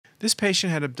This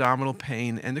patient had abdominal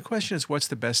pain, and the question is, what's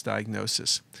the best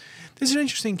diagnosis? This is an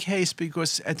interesting case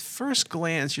because at first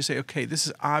glance you say, okay, this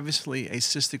is obviously a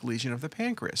cystic lesion of the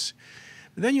pancreas.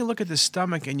 But then you look at the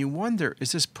stomach and you wonder,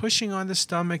 is this pushing on the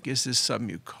stomach? Is this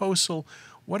submucosal?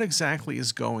 What exactly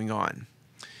is going on?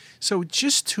 So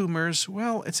just tumors,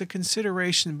 well, it's a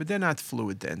consideration, but they're not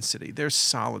fluid density. They're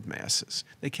solid masses.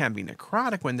 They can be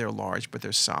necrotic when they're large, but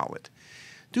they're solid.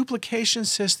 Duplication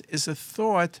cyst is a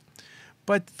thought,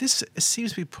 but this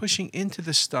seems to be pushing into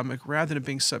the stomach rather than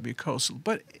being submucosal.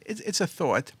 But it's a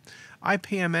thought.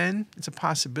 IPMN, it's a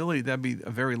possibility that'd be a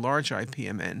very large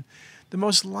IPMN. The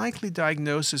most likely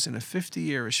diagnosis in a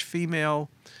 50-year-ish female,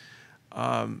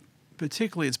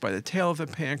 particularly it's by the tail of the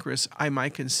pancreas, I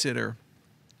might consider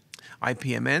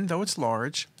IPMN, though it's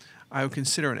large. I would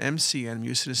consider an MCN,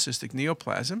 mucinous cystic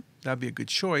neoplasm. That'd be a good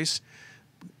choice,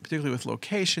 particularly with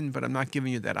location, but I'm not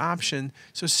giving you that option.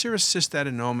 So serous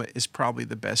cystadenoma is probably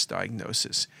the best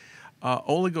diagnosis.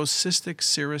 Oligocystic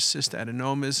serous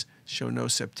cystadenomas show no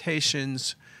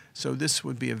septations, so this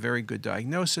would be a very good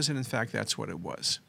diagnosis, and in fact, that's what it was.